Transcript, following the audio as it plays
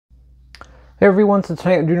Hey everyone, so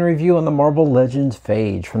tonight I'm doing a review on the Marvel Legends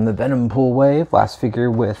Phage from the Venompool wave. Last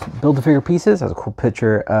figure with Build-A-Figure pieces. Has a cool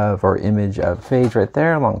picture of or image of Phage right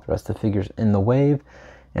there, along with the rest of the figures in the wave.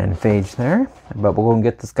 And Phage there. But we'll go and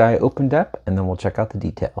get this guy opened up, and then we'll check out the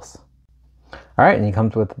details. Alright, and he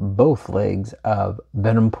comes with both legs of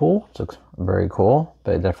Venompool, which looks very cool.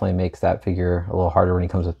 But it definitely makes that figure a little harder when he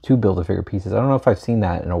comes with two Build-A-Figure pieces. I don't know if I've seen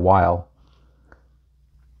that in a while.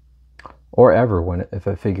 Or ever if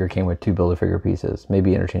a figure came with two Build-A-Figure pieces.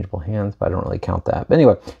 Maybe interchangeable hands, but I don't really count that. But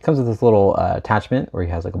anyway, it comes with this little attachment where he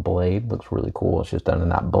has like a blade. Looks really cool. It's just done in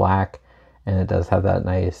that black. And it does have that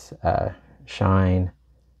nice shine.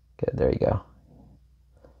 Good, there you go.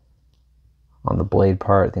 On the blade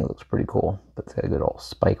part, I think it looks pretty cool. But it's got a good old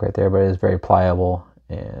spike right there. But it is very pliable.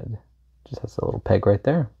 And just has a little peg right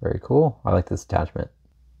there. Very cool. I like this attachment.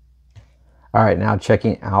 All right, now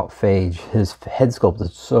checking out Phage. His head sculpt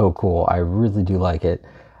is so cool. I really do like it.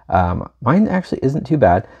 Mine actually isn't too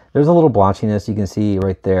bad. There's a little blotchiness you can see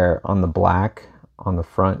right there on the black on the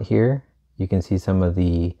front here. You can see some of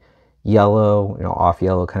the yellow, off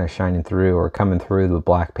yellow kind of shining through or coming through the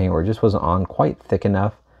black paint where it just wasn't on quite thick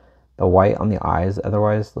enough. The white on the eyes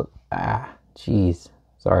otherwise look, geez,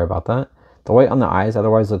 sorry about that. The white on the eyes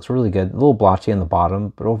otherwise looks really good. A little blotchy on the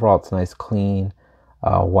bottom, but overall it's nice, clean,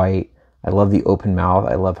 white. I love the open mouth.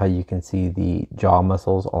 I love how you can see the jaw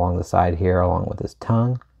muscles along the side here, along with his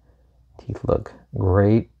tongue. Teeth look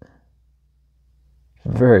great.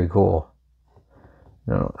 Very cool.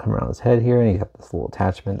 Now come around his head here, and you got this little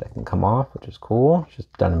attachment that can come off, which is cool. It's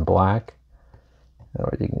just done in black.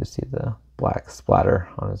 Otherwise, you can just see the black splatter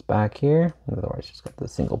on his back here. Otherwise, just got the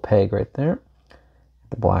single peg right there.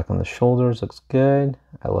 The black on the shoulders looks good.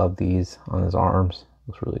 I love these on his arms.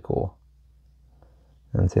 Looks really cool.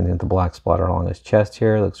 And same thing with the black splatter along his chest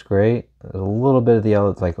here. Looks great. There's a little bit of the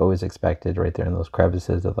yellow that's like always expected right there in those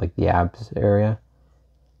crevices of like the abs area.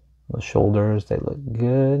 The shoulders, they look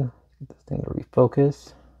good. Get this thing to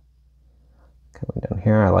refocus. Coming down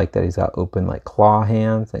here, I like that he's got open like claw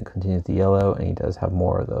hands that continues the yellow, and he does have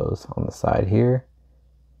more of those on the side here.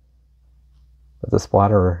 But the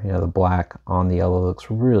splatter, the black on the yellow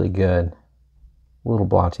looks really good. A little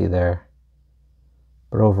blotchy there.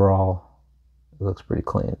 But overall, it looks pretty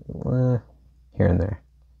clean here and there.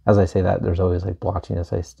 As I say that, there's always like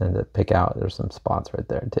blotchiness I tend to pick out. There's some spots right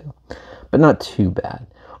there too, but not too bad.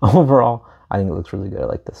 Overall, I think it looks really good. I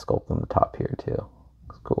like the sculpt on the top here too.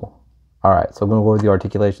 Looks cool. All right, so I'm going to go over the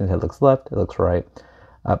articulations. Head looks left, it looks right,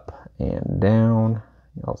 up and down.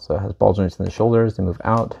 It also has ball joints in the shoulders. They move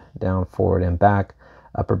out, down, forward, and back.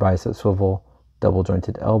 Upper bicep swivel, double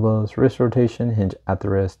jointed elbows, wrist rotation, hinge at the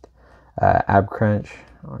wrist, ab crunch.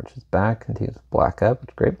 Arches back, continues black up,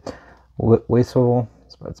 which is great. Waist swivel,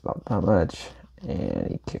 spreads about that much,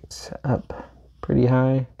 and he kicks up pretty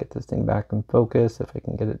high. Get this thing back in focus if I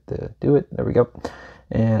can get it to do it. There we go.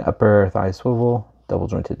 And upper thigh swivel, double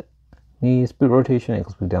jointed knees, boot rotation,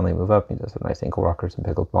 ankles move down, they move up. He does have nice ankle rockers and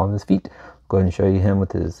pickleball on his feet. Go ahead and show you him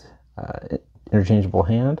with his interchangeable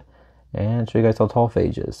hand, and show you guys how tall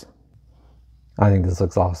Phage is. I think this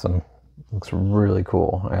looks awesome. Looks really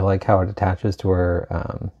cool. I like how it attaches to where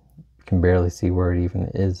you can barely see where it even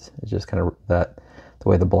is. It's just kind of the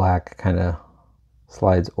way the black kind of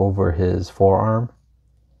slides over his forearm.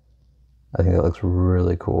 I think that looks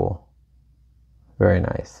really cool. Very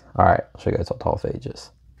nice. All right, I'll show you guys how tall Phage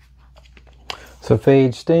is. So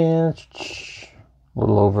Phage stands a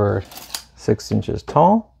little over 6 inches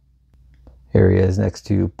tall. Here he is next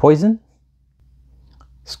to Poison,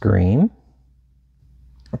 Scream,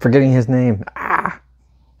 I'm forgetting his name.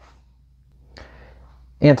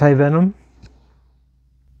 Anti-Venom.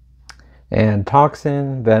 And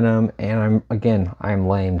Toxin, Venom, and I'm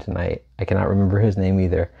lame tonight. I cannot remember his name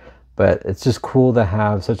either. But it's just cool to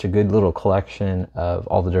have such a good little collection of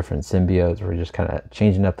all the different symbiotes. We're just kind of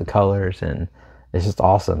changing up the colors, and it's just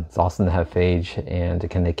awesome. It's awesome to have Phage and to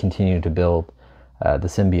kind of continue to build the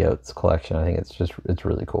symbiotes collection. I think it's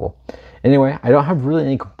really cool. Anyway, I don't have really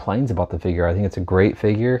any complaints about the figure. I think it's a great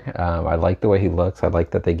figure. I like the way he looks. I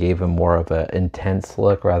like that they gave him more of an intense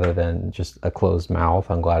look rather than just a closed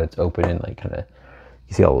mouth. I'm glad it's open and like kind of,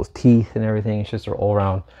 you see all those teeth and everything. It's just an all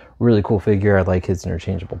around really cool figure. I like his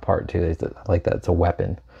interchangeable part too. I like that it's a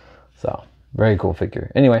weapon. So very cool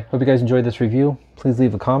figure. Anyway, hope you guys enjoyed this review. Please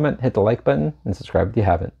leave a comment, hit the like button, and subscribe if you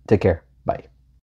haven't. Take care. Bye.